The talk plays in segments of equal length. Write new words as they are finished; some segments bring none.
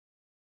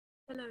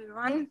Hello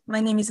everyone, my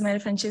name is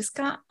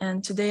Francesca,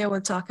 and today I will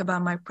talk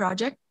about my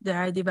project that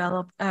I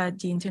developed at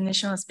the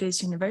International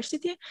Space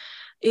University.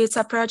 It's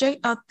a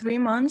project of 3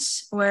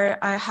 months where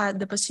I had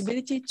the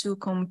possibility to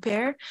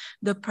compare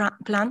the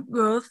plant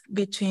growth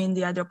between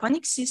the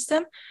hydroponic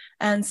system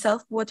and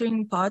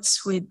self-watering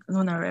pots with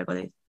lunar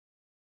regolith.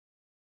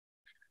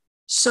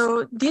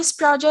 So this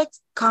project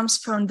comes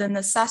from the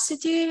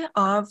necessity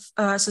of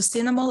a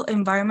sustainable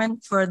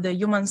environment for the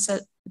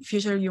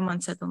future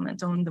human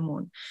settlement on the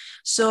moon.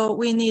 So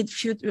we need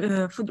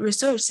food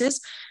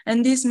resources,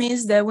 and this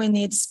means that we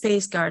need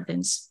space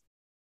gardens.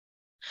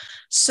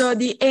 So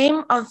the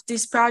aim of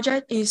this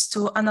project is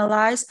to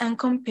analyze and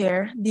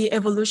compare the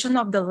evolution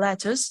of the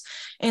lettuce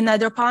in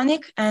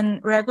hydroponic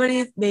and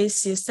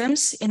regolith-based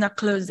systems in a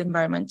closed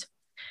environment.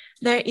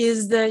 There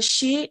is the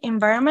SHE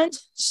environment,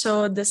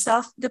 so the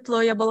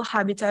self-deployable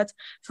habitat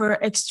for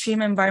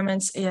extreme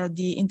environments at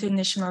the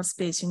International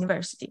Space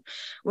University,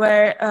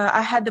 where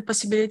I had the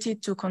possibility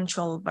to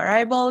control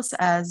variables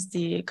as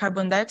the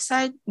carbon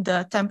dioxide,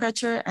 the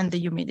temperature, and the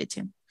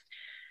humidity.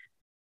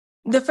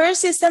 The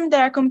first system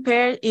that I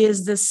compared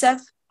is the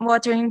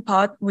self-watering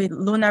pot with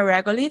lunar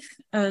regolith.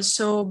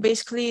 So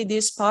basically,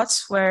 these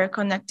pots were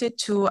connected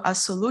to a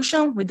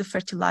solution with the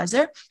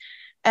fertilizer.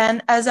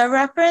 And as a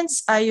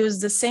reference, I use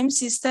the same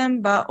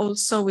system, but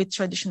also with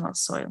traditional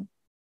soil.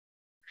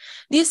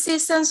 These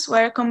systems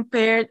were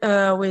compared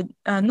with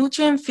a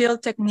nutrient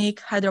field technique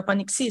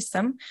hydroponic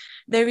system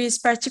that is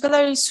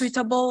particularly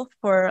suitable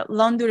for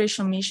long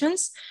duration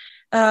missions.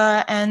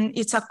 And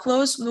it's a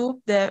closed loop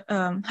that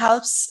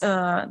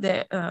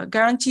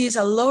guarantees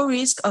a low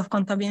risk of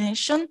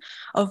contamination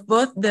of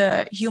both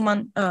the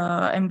human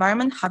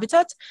environment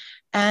habitat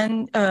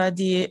and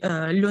the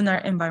lunar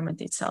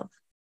environment itself.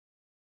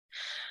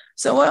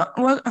 So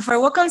for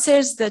what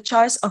concerns the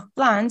choice of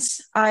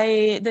plants,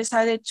 I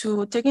decided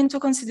to take into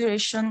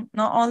consideration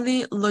not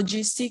only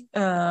logistic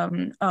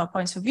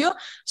points of view,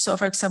 so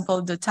for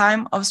example, the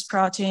time of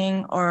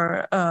sprouting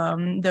or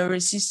the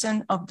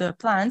resistance of the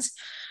plants,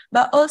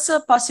 but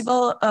also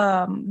possible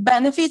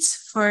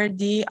benefits for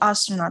the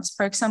astronauts.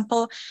 For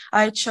example,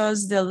 I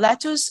chose the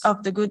lettuce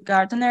of the Good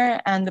Gardener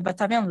and the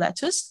Batavian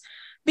lettuce,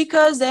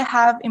 because they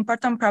have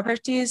important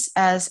properties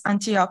as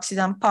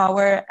antioxidant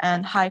power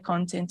and high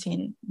content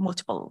in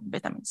multiple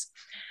vitamins.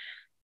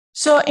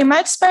 So in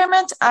my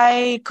experiment,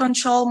 I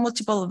control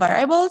multiple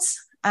variables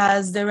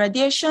as the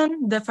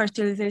radiation, the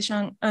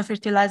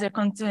fertilizer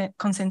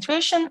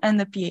concentration, and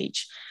the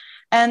pH.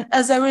 And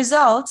as a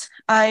result,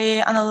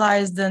 I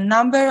analyzed the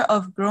number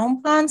of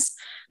grown plants,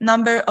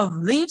 number of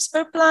leaves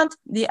per plant,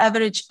 the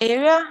average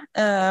area,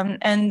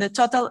 and the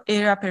total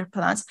area per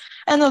plant,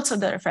 and also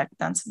the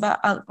reflectance, but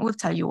I will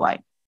tell you why.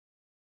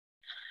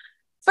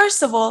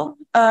 First of all,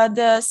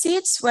 the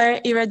seeds were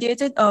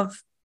irradiated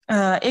of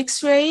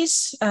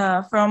X-rays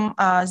from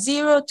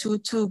 0 to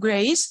 2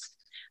 grays,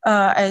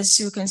 as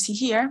you can see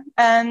here.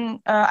 And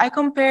I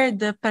compared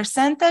the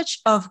percentage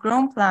of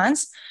grown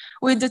plants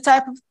with the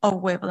type of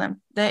wavelength,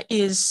 that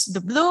is the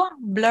blue,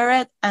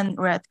 blue-red, and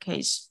red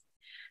case.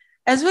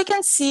 As we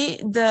can see,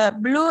 the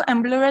blue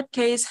and blue-red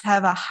case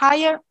have a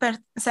higher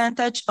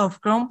percentage of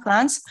grown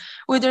plants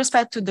with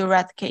respect to the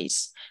red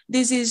case.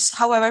 This is,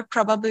 however,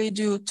 probably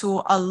due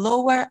to a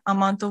lower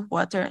amount of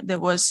water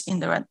that was in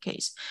the red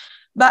case.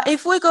 But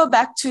if we go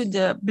back to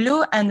the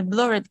blue and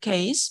blue-red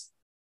case,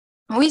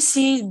 we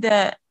see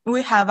that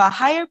we have a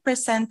higher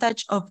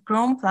percentage of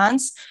grown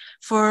plants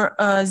for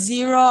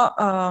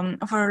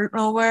for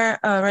lower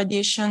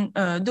radiation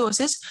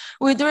doses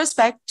with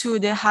respect to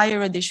the higher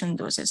radiation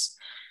doses.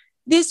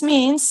 This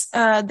means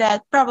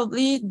that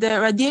probably the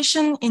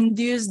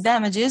radiation-induced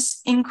damages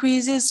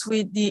increases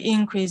with the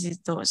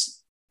increased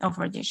dose of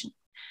radiation.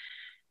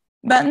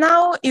 But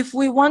now, if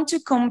we want to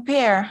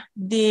compare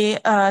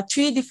the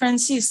 3 different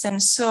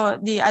systems, so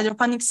the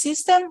hydroponic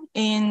system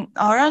in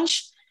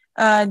orange,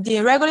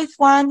 the regolith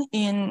one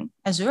in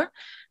azure,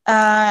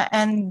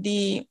 and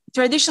the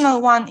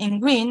traditional one in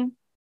green,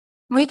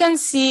 we can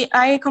see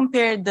I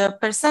compared the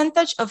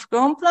percentage of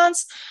grown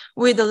plants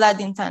with the lead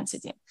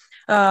intensity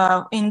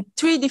in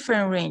 3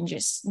 different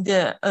ranges,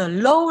 the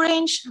low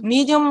range,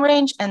 medium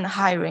range, and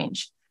high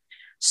range.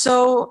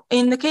 So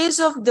in the case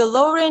of the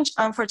low range,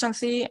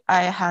 unfortunately,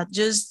 I had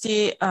just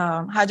the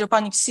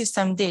hydroponic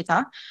system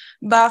data,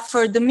 but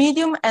for the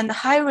medium and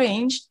high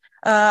range,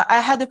 I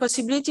had the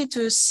possibility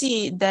to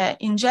see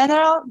that in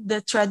general,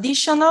 the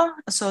traditional,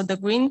 so the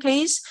green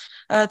case,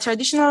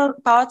 traditional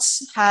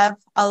pots have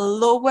a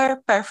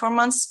lower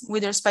performance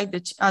with respect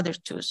to other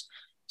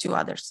two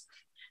others.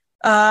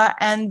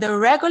 And the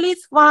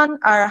regolith one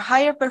are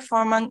higher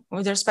performance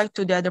with respect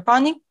to the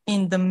hydroponic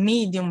in the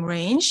medium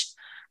range,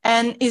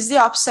 and is the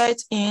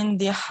opposite in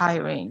the high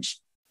range.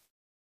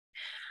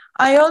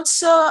 I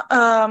also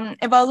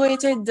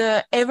evaluated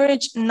the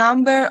average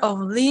number of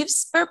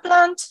leaves per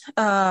plant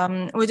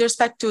with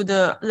respect to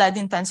the lead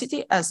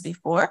intensity as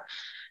before.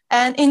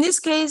 And in this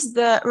case,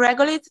 the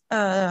regolith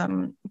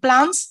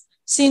plants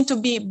seem to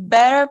be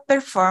better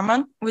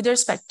performant with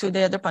respect to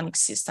the hydroponic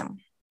system.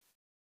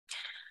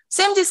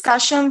 Same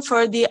discussion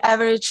for the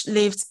average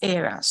leafed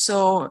area.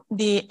 So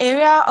the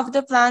area of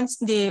the plants,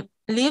 the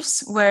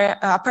leaves were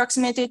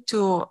approximated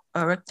to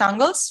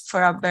rectangles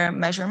for a better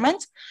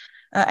measurement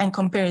and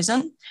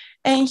comparison.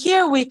 And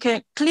here we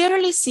can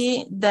clearly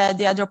see that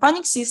the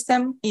hydroponic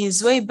system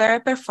is way better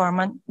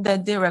performant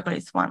than the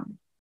regolith one.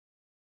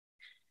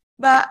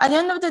 But at the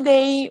end of the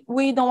day,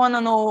 we don't want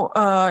to know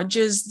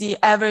just the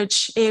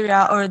average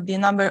area or the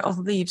number of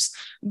leaves,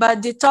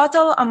 but the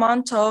total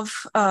amount of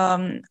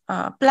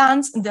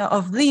plants,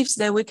 of leaves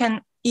that we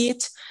can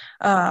eat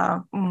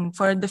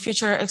for the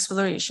future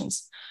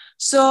explorations.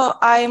 So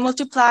I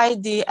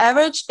multiplied the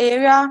average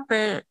area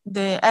per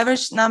the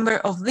average number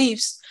of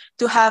leaves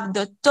to have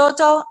the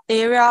total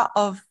area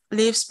of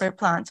leaves per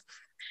plant.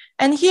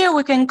 And here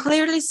we can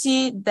clearly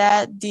see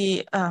that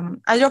the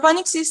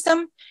hydroponic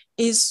system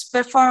is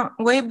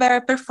way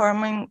better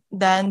performing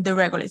than the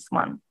regolith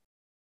one.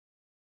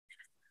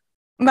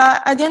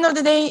 But at the end of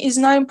the day, it's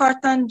not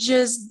important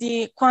just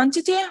the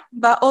quantity,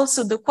 but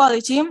also the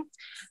quality.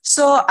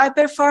 So I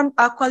performed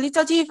a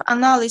qualitative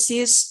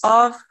analysis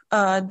of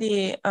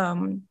the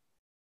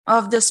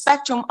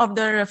spectrum of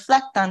the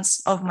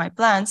reflectance of my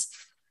plants.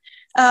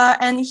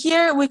 And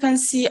here we can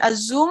see a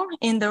zoom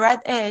in the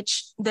right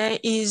edge. There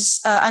is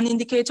an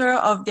indicator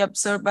of the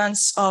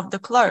absorbance of the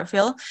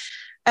chlorophyll.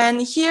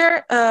 And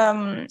here,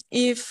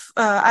 if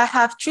I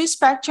have 3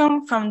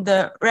 spectrum from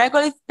the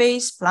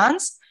regolith-based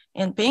plants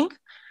in pink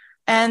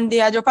and the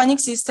hydroponic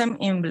system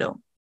in blue,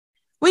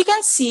 we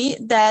can see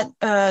that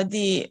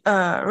the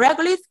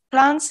regolith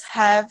plants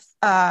have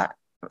a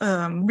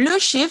blue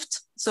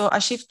shift, so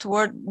a shift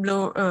toward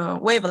blue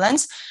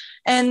wavelengths.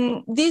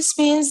 And this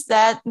means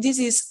that this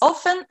is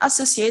often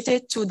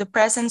associated to the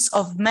presence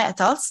of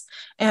metals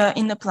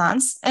in the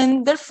plants,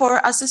 and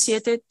therefore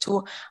associated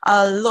to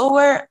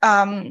lower,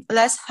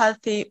 less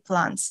healthy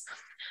plants.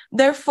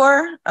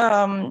 Therefore,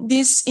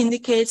 this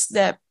indicates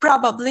that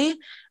probably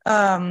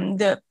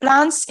the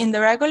plants in the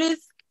regolith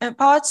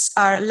pots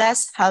are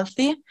less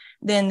healthy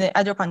than the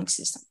hydroponic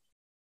system.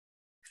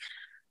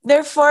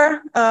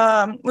 Therefore,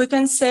 we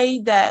can say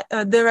that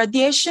the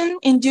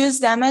radiation-induced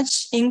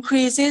damage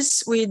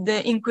increases with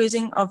the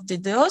increasing of the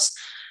dose.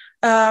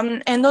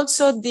 And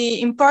also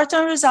the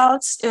important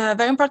results,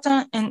 very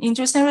important and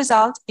interesting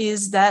result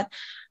is that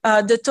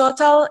the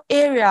total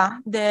area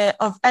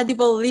of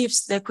edible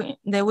leaves that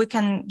we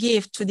can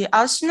give to the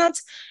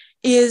astronauts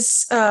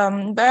is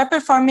better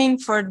performing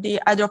for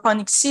the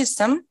hydroponic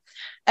system.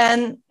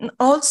 And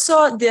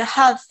also the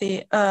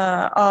healthiness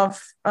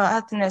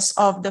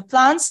of the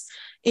plants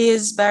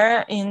is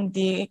better in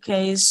the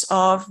case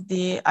of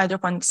the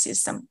hydroponic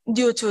system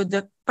due to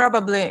the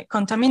probably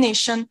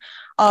contamination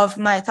of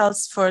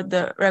metals for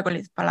the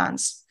regolith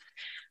plants.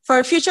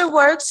 For future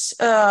works,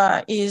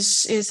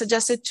 is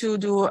suggested to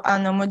do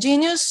an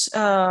homogeneous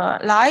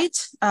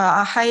light,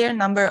 a higher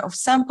number of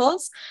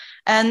samples,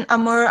 and a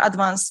more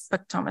advanced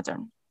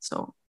spectrometer.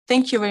 So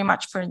thank you very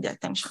much for the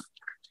attention.